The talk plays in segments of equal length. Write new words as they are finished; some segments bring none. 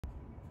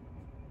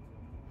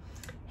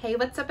Hey,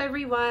 what's up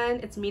everyone?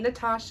 It's me,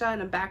 Natasha,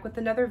 and I'm back with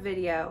another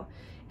video.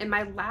 In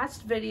my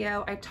last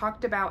video, I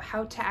talked about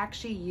how to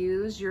actually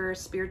use your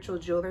spiritual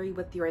jewelry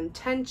with your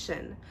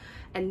intention.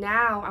 And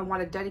now I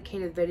want a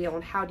dedicated video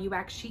on how do you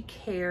actually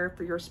care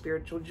for your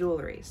spiritual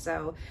jewelry.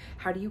 So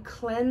how do you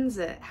cleanse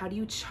it? How do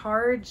you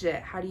charge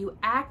it? How do you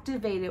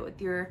activate it with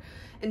your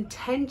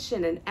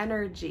intention and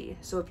energy?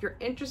 So if you're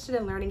interested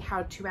in learning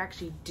how to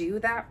actually do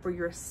that for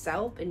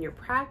yourself in your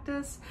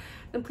practice,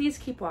 then please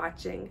keep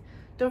watching.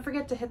 Don't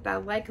forget to hit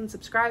that like and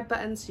subscribe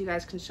button so you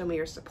guys can show me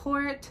your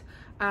support.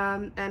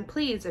 And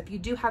please, if you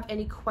do have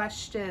any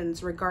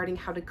questions regarding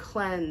how to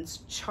cleanse,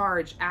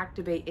 charge,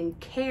 activate, and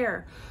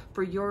care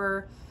for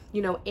your,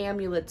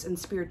 amulets and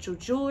spiritual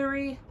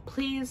jewelry,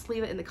 please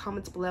leave it in the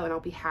comments below and I'll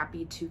be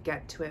happy to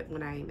get to it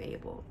when I am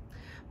able.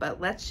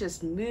 But let's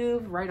just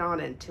move right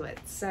on into it.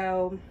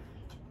 So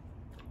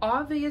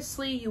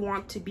obviously you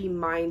want to be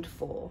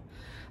mindful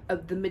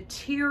of the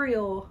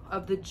material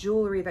of the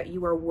jewelry that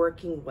you are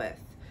working with,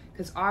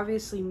 because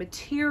obviously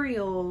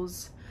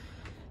materials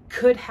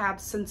could have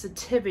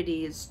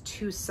sensitivities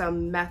to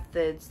some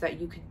methods that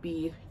you could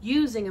be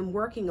using and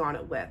working on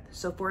it with.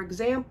 So for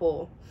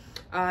example,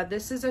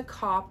 this is a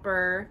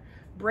copper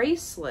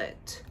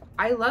bracelet.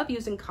 I love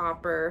using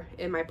copper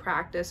in my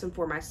practice and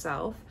for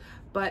myself,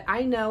 but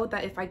I know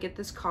that if I get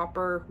this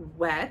copper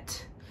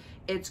wet,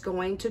 it's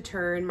going to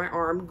turn my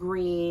arm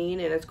green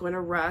and it's going to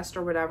rust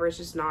or whatever. It's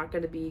just not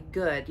going to be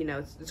good.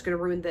 It's going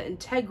to ruin the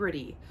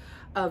integrity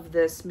of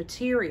this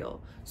material.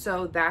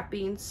 So that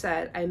being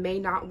said, I may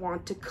not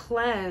want to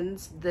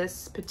cleanse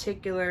this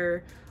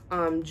particular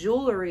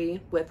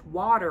jewelry with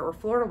water or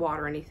Florida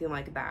water or anything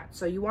like that.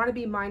 So you want to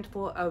be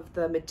mindful of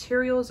the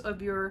materials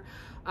of your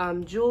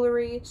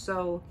jewelry,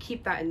 so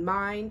keep that in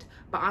mind.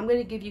 But I'm going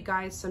to give you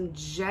guys some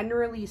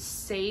generally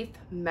safe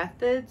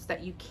methods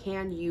that you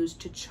can use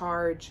to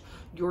charge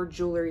your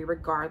jewelry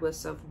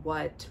regardless of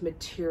what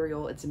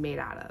material it's made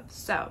out of.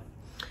 So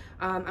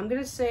I'm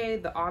gonna say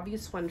the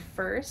obvious one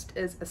first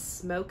is a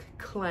smoke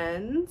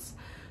cleanse.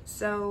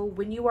 So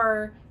when you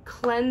are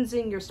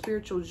cleansing your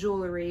spiritual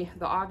jewelry,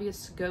 the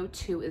obvious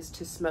go-to is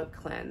to smoke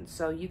cleanse.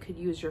 So you could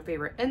use your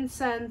favorite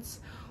incense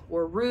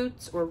or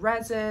roots or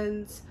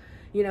resins,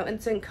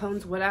 incense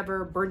cones,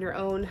 whatever, burn your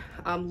own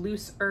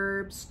loose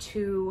herbs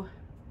to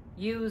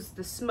use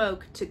the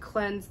smoke to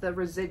cleanse the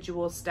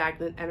residual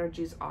stagnant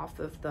energies off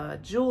of the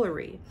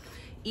jewelry.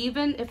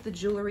 Even if the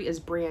jewelry is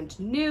brand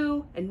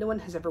new and no one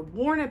has ever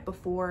worn it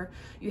before,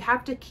 you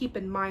have to keep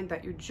in mind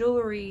that your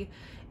jewelry,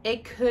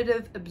 it could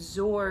have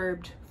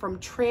absorbed from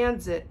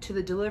transit to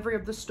the delivery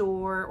of the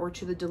store or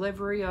to the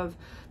delivery of,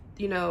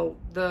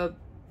 the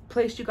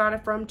place you got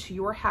it from to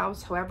your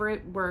house, however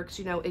it works,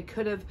 it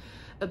could have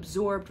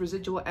absorbed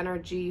residual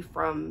energy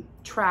from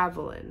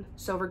traveling.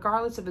 So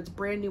regardless if it's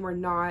brand new or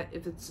not,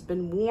 if it's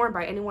been worn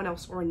by anyone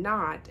else or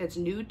not, it's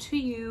new to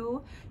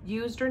you,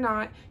 used or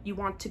not, you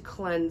want to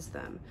cleanse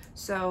them.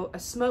 So a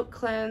smoke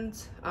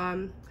cleanse,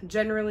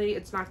 generally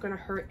it's not going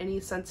to hurt any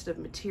sensitive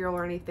material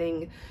or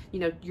anything.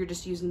 You're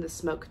just using the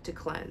smoke to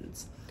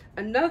cleanse.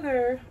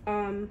 Another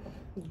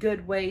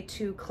good way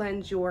to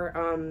cleanse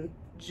your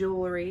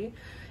jewelry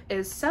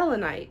is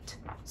selenite.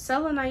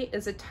 Selenite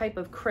is a type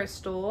of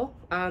crystal.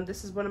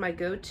 This is one of my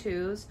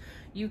go-tos.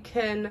 You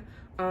can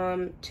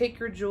take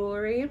your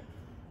jewelry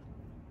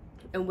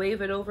and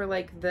wave it over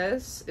like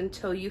this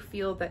until you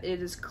feel that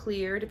it is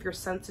cleared, if you're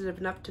sensitive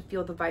enough to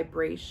feel the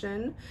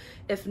vibration.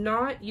 If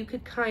not, you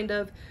could kind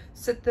of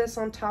sit this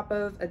on top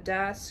of a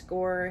desk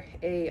or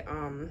a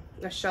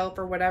shelf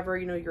or whatever,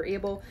 you're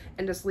able,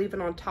 and just leave it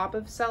on top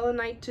of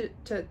selenite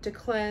to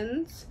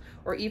cleanse,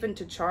 or even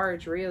to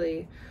charge,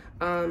 really.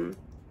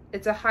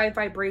 It's a high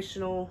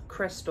vibrational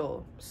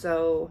crystal.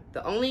 So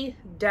the only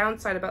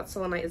downside about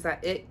selenite is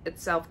that it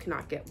itself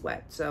cannot get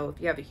wet. So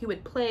if you have a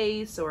humid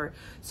place or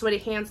sweaty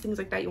hands, things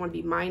like that, you want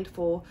to be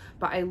mindful.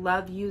 But I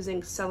love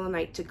using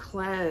selenite to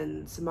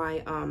cleanse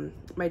my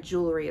my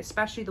jewelry,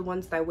 especially the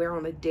ones that I wear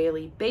on a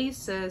daily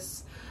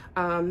basis.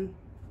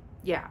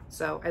 Yeah,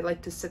 so I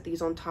like to sit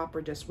these on top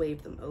or just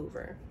wave them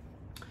over.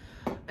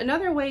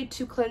 Another way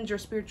to cleanse your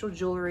spiritual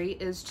jewelry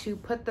is to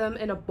put them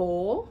in a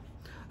bowl.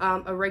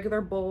 A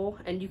regular bowl,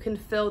 and you can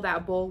fill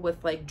that bowl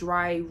with like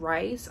dry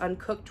rice,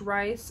 uncooked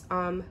rice,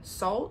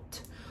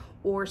 salt,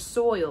 or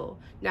soil.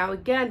 Now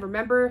again,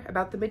 remember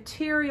about the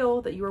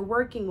material that you are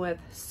working with.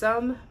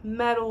 Some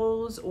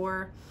metals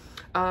or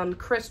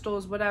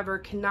crystals, whatever,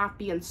 cannot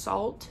be in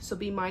salt, so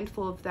be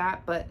mindful of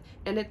that. But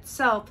in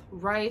itself,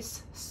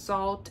 rice,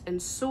 salt,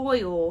 and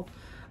soil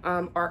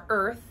are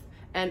earth,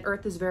 and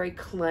earth is very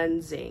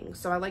cleansing.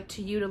 So I like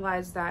to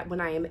utilize that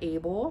when I am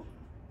able.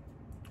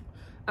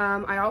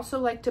 I also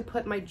like to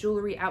put my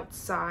jewelry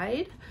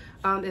outside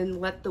and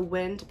let the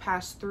wind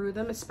pass through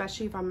them,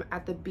 especially if I'm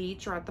at the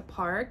beach or at the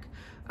park.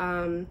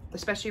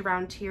 Especially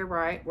around here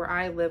where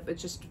I live,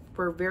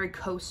 we're very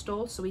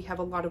coastal, so we have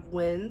a lot of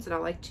winds, and I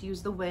like to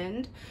use the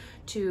wind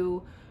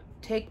to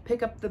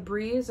pick up the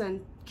breeze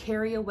and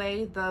carry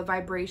away the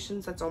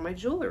vibrations that's on my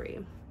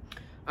jewelry.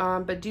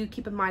 But do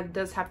keep in mind, it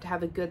does have to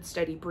have a good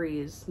steady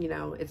breeze.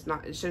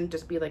 It shouldn't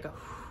just be like a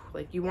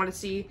Like you want to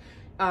see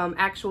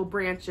actual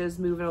branches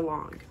moving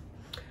along.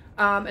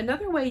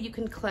 Another way you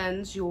can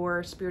cleanse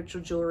your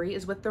spiritual jewelry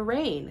is with the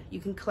rain. You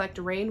can collect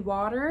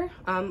rainwater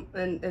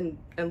and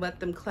let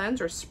them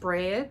cleanse, or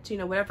spray it, you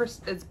know, whatever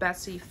is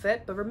best see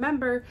fit. But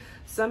remember,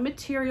 some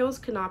materials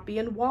cannot be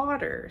in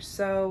water.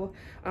 So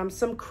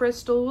some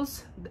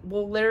crystals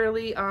will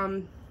literally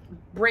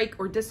break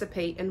or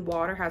dissipate in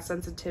water, has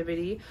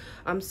sensitivity.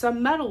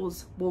 Some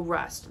metals will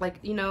rust. Like,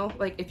 you know,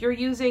 like if you're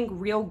using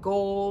real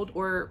gold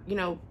or, you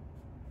know,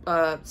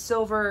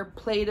 silver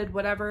plated,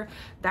 whatever,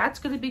 that's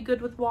going to be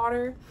good with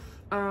water.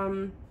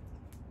 But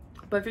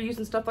if you're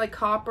using stuff like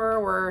copper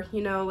or,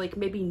 you know, like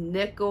maybe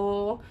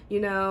nickel, you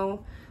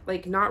know,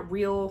 like not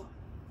real,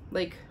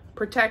 like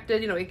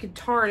protected, you know, it could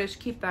tarnish.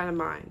 Keep that in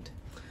mind.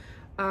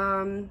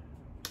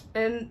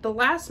 And the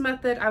last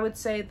method I would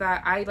say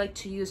that I like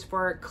to use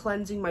for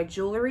cleansing my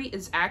jewelry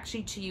is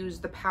actually to use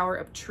the power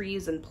of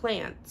trees and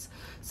plants.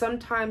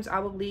 Sometimes I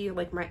will leave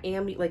like my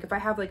amulet, like if I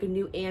have like a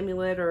new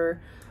amulet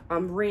or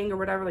ring or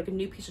whatever, like a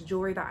new piece of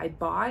jewelry that I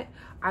bought,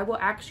 I will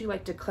actually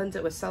like to cleanse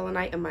it with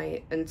selenite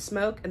and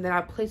smoke, and then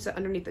I'll place it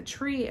underneath the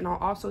tree, and I'll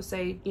also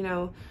say, you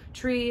know,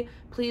 tree,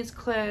 please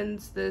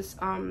cleanse this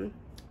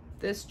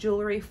this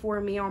jewelry for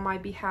me on my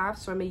behalf,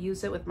 so I may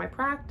use it with my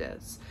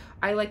practice.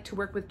 I like to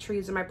work with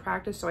trees in my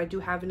practice, so I do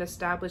have an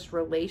established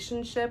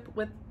relationship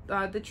with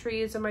the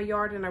trees in my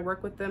yard, and I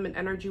work with them in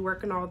energy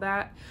work and all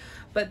that.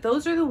 But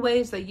those are the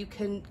ways that you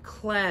can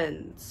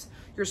cleanse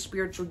your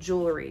spiritual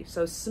jewelry.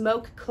 So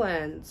smoke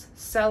cleanse,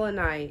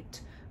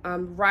 selenite,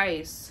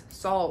 rice,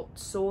 salt,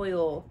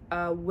 soil,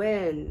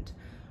 wind,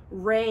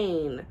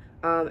 rain,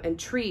 and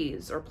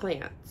trees or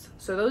plants.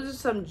 So those are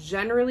some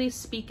generally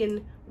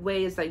speaking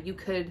ways that you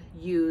could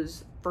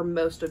use for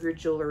most of your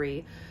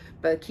jewelry.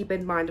 But keep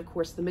in mind, of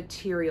course, the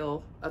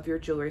material of your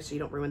jewelry so you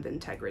don't ruin the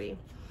integrity.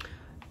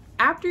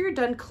 After you're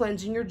done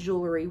cleansing your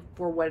jewelry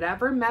for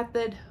whatever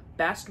method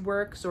best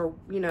works or,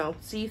 you know,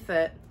 see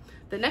fit,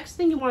 the next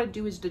thing you want to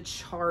do is to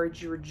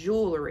charge your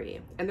jewelry.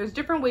 And there's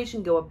different ways you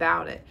can go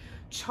about it.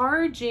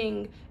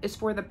 Charging is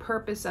for the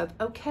purpose of,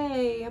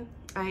 okay,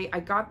 I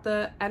got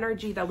the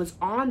energy that was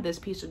on this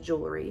piece of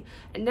jewelry,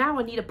 and now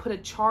I need to put a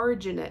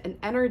charge in it, an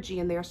energy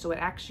in there, so it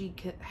actually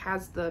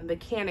has the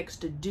mechanics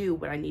to do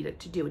what I need it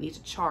to do. It needs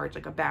to charge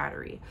like a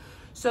battery.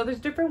 So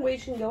there's different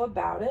ways you can go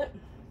about it.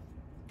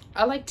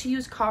 I like to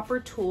use copper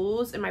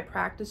tools in my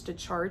practice to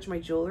charge my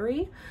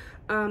jewelry.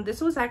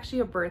 This was actually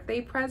a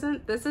birthday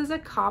present. This is a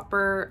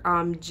copper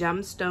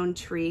gemstone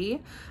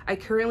tree. I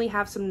currently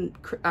have some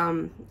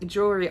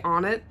jewelry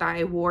on it that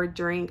I wore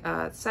during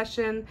a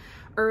session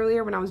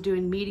earlier when I was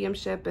doing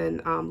mediumship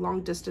and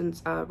long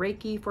distance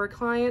Reiki for a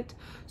client.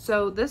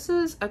 So this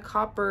is a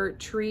copper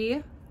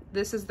tree.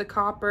 This is the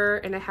copper,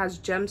 and it has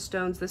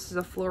gemstones. This is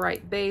a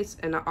fluorite base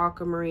and an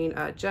aquamarine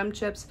gem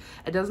chips.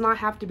 It does not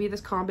have to be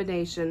this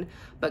combination,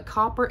 but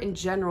copper in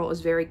general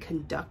is very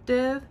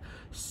conductive,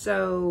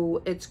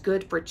 so it's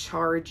good for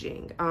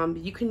charging.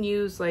 You can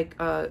use like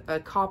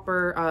a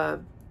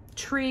copper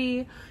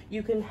tree.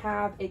 You can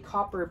have a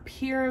copper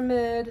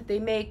pyramid. They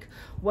make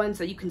ones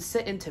that you can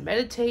sit in to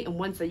meditate, and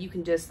ones that you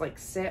can just like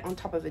sit on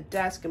top of a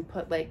desk and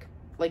put like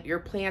your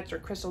plants or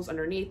crystals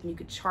underneath, and you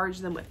could charge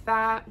them with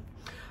that.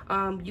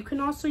 You can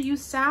also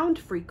use sound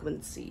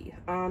frequency,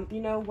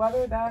 you know,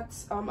 whether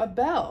that's a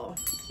bell,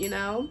 you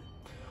know,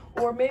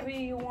 or maybe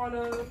you want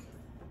to,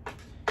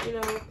 you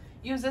know,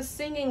 use a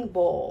singing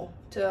bowl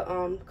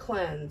to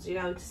cleanse, you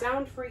know,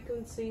 sound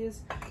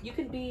frequencies. You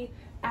can be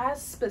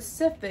as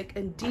specific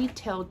and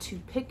detailed to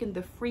picking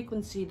the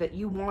frequency that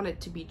you want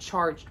it to be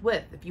charged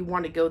with, if you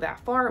want to go that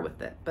far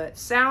with it. But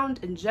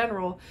sound in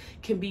general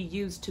can be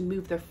used to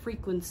move the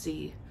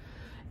frequency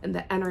and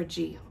the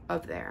energy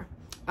of there.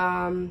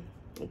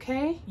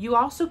 Okay, you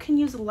also can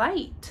use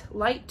light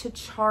to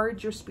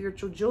charge your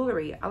spiritual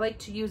jewelry. I like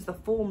to use the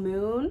full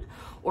moon,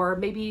 or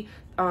maybe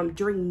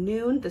during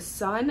noon, the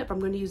sun. If I'm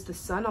going to use the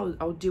sun,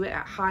 I'll do it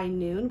at high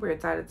noon where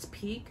it's at its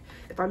peak.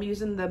 If I'm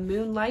using the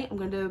moonlight, I'm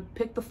going to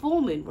pick the full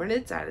moon when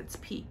it's at its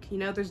peak. You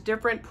know, there's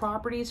different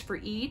properties for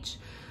each.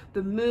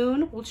 The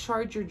moon will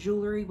charge your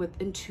jewelry with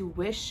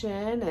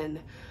intuition and,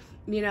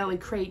 you know, and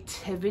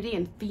creativity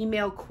and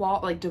female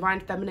like divine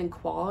feminine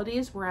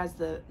qualities, whereas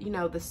the, you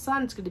know, the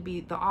sun's going to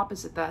be the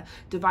opposite, the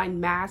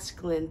divine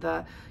masculine,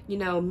 the, you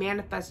know,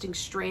 manifesting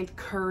strength,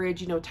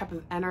 courage, you know, type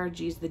of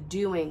energies, the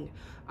doing.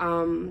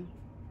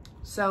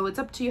 So it's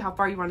up to you how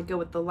far you want to go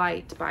with the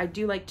light, but I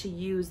do like to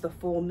use the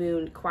full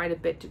moon quite a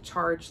bit to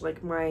charge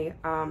like my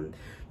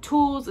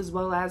tools, as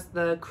well as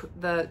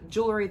the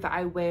jewelry that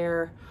I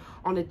wear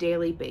on a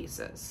daily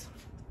basis.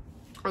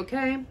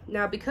 Okay,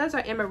 now because I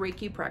am a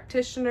Reiki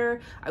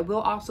practitioner, I will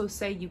also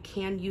say you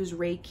can use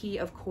Reiki,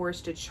 of course,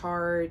 to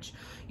charge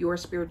your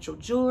spiritual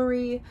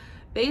jewelry.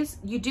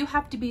 You do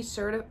have to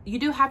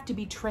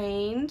be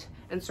trained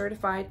and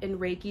certified in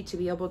Reiki to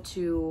be able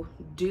to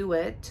do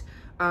it.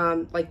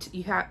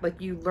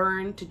 You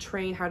learn to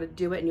train how to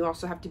do it, and you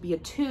also have to be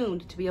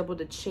attuned to be able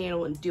to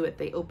channel and do it.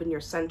 They open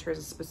your centers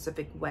a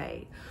specific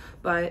way,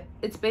 but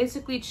it's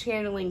basically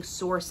channeling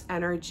source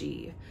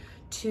energy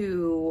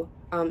to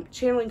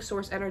channeling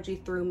source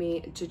energy through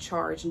me to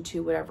charge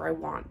into whatever I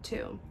want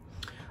to.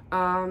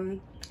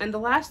 And the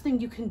last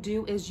thing you can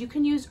do is you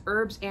can use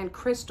herbs and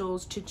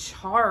crystals to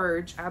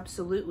charge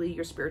absolutely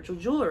your spiritual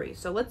jewelry.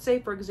 So let's say,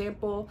 for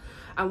example,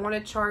 I want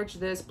to charge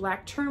this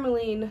black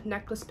tourmaline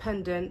necklace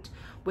pendant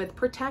with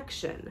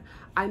protection.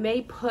 I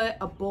may put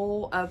a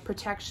bowl of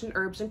protection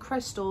herbs and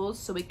crystals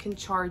so it can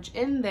charge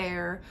in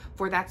there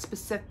for that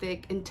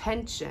specific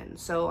intention.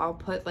 So I'll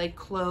put like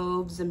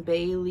cloves and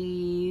bay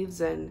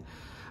leaves and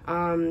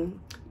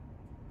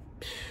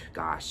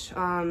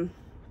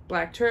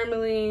black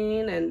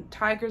tourmaline and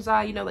tiger's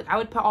eye, you know, like I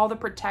would put all the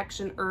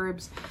protection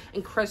herbs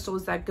and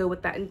crystals that go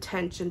with that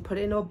intention, put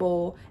it in a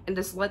bowl, and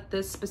just let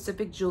this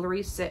specific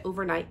jewelry sit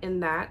overnight in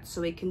that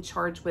so it can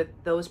charge with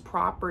those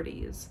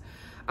properties.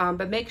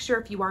 But make sure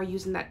if you are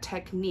using that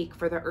technique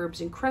for the herbs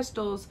and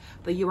crystals,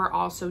 that you are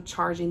also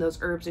charging those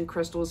herbs and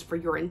crystals for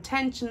your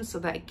intention so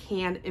that it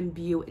can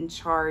imbue and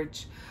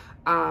charge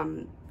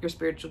your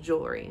spiritual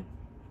jewelry.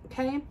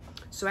 Okay,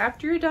 so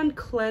after you're done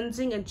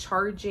cleansing and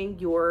charging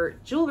your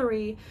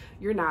jewelry,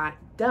 you're not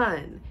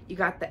done. You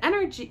got the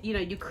energy, you know,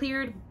 you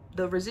cleared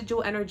the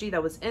residual energy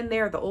that was in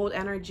there, the old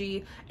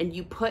energy, and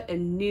you put a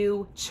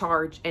new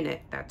charge in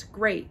it. That's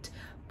great.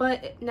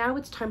 But now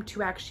it's time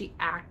to actually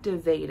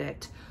activate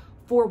it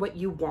for what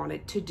you want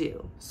it to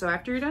do. So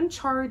after you're done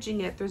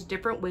charging it, there's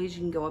different ways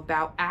you can go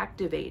about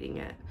activating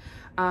it.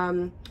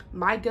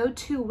 My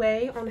go-to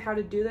way on how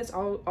to do this,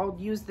 I'll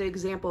use the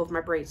example of my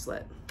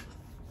bracelet.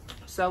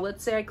 So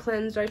let's say I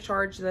cleansed, I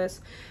charged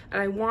this,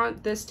 and I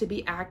want this to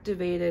be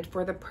activated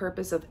for the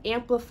purpose of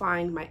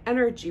amplifying my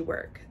energy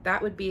work. That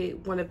would be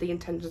one of the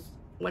intentions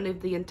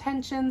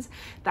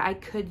that I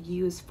could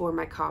use for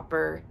my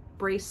copper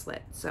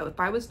bracelet. So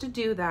if I was to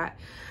do that,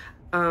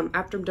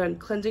 after I'm done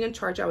cleansing and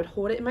charge, I would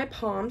hold it in my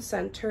palm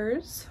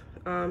centers.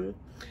 And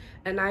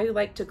I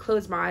like to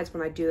close my eyes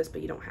when I do this,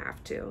 but you don't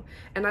have to.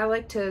 And I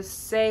like to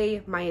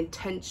say my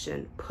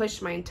intention,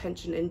 push my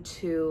intention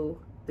into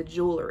the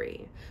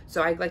jewelry.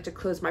 So I like to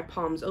close my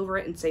palms over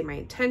it and say my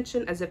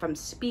intention as if I'm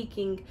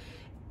speaking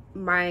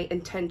my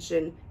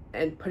intention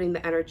and putting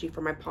the energy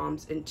from my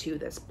palms into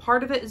this.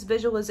 Part of it is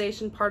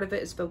visualization, part of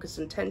it is focused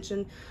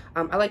intention.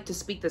 I like to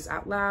speak this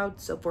out loud.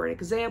 So for an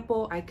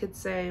example, I could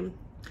say,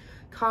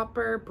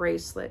 copper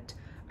bracelet,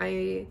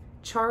 I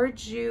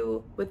charge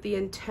you with the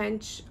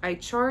intention, I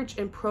charge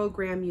and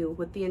program you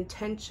with the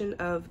intention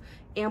of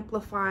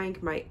amplifying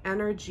my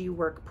energy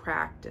work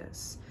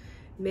practice.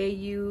 May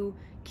you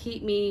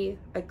keep me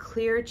a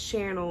clear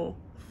channel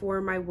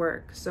for my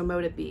work. So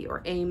mote it be,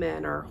 or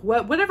amen, or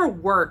whatever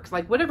works,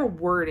 like whatever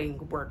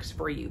wording works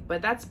for you.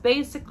 But that's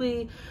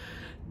basically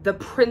the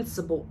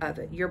principle of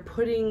it. You're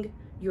putting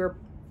your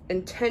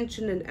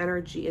intention and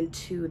energy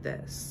into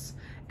this.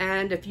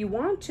 And if you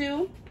want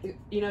to,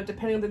 you know,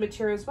 depending on the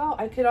material as well,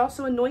 I could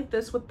also anoint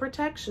this with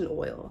protection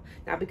oil.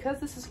 Now, because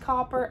this is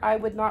copper, I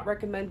would not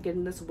recommend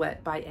getting this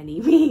wet by any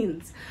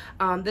means.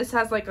 This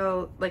has like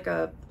a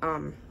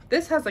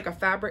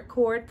fabric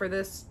cord for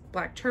this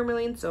black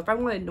tourmaline. So if I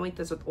want to anoint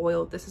this with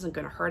oil, this isn't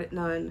going to hurt it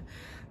none.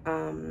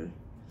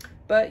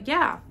 But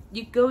yeah,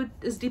 you go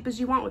as deep as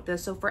you want with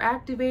this. So for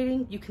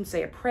activating, you can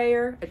say a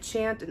prayer, a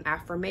chant, an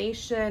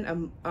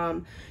affirmation.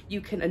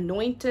 You can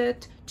anoint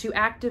it to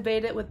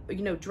activate it with,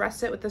 you know,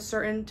 dress it with a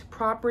certain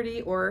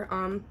property or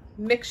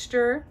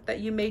mixture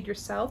that you made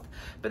yourself.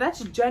 But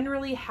that's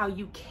generally how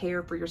you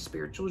care for your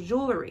spiritual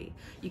jewelry.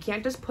 You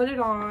can't just put it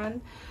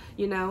on,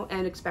 you know,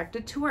 and expect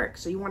it to work.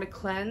 So you want to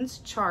cleanse,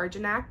 charge,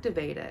 and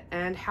activate it.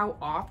 And how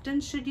often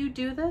should you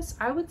do this?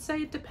 I would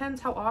say it depends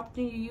how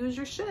often you use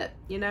your shit,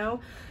 you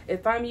know.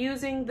 If I'm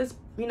using this,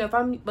 you know, if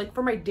I'm like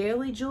for my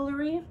daily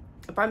jewelry,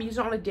 if I'm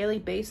using it on a daily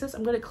basis,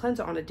 I'm going to cleanse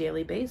it on a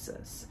daily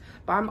basis.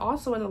 But I'm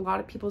also in a lot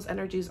of people's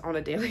energies on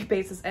a daily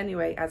basis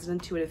anyway as an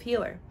intuitive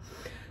healer.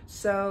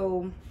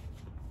 So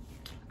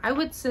I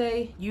would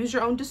say use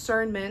your own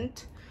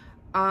discernment.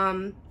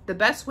 The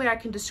best way I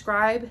can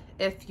describe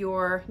if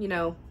you're, you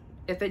know,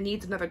 if it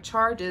needs another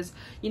charge is,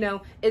 you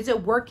know, is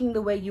it working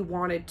the way you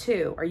want it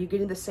to? Are you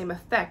getting the same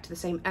effect, the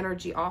same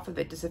energy off of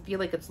it? Does it feel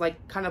like it's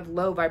like kind of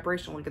low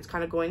vibrational, like it's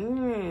kind of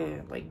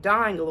going, like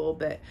dying a little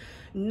bit?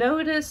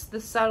 Notice the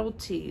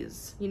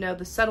subtleties, you know,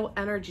 the subtle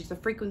energies, the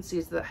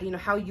frequencies, the, you know,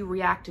 how you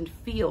react and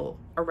feel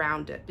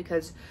around it,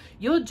 because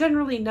you'll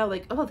generally know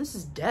like, oh, this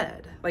is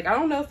dead. Like, I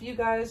don't know if you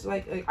guys,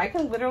 like I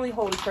can literally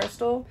hold a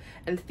crystal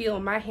and feel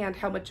in my hand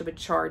how much of a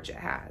charge it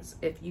has.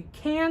 If you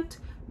can't,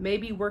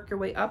 maybe work your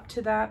way up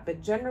to that,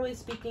 but generally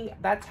speaking,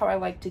 that's how I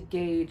like to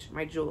gauge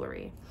my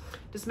jewelry.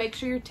 Just make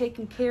sure you're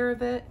taking care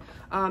of it.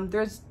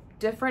 There's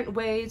different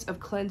ways of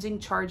cleansing,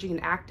 charging,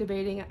 and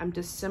activating it. I'm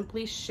just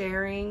simply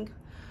sharing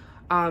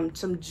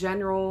some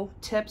general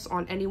tips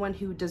on anyone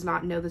who does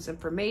not know this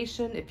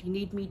information. If you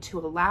need me to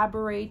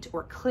elaborate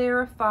or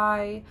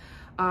clarify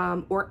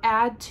or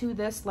add to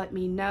this, let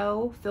me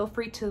know. Feel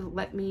free to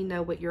let me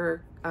know what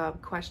your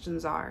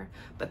questions are.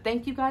 But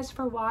thank you guys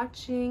for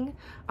watching.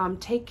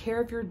 Take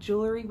care of your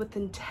jewelry with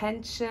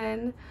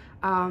intention,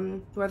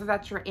 whether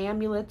that's your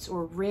amulets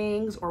or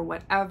rings or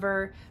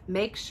whatever.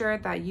 Make sure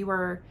that you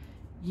are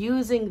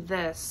using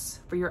this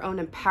for your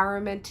own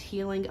empowerment,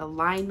 healing,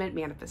 alignment,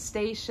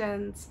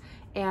 manifestations,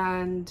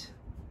 and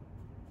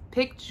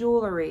pick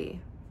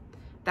jewelry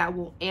that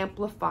will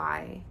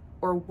amplify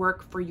or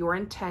work for your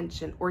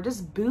intention or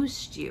just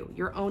boost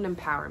your own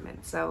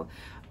empowerment. So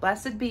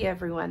blessed be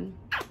everyone.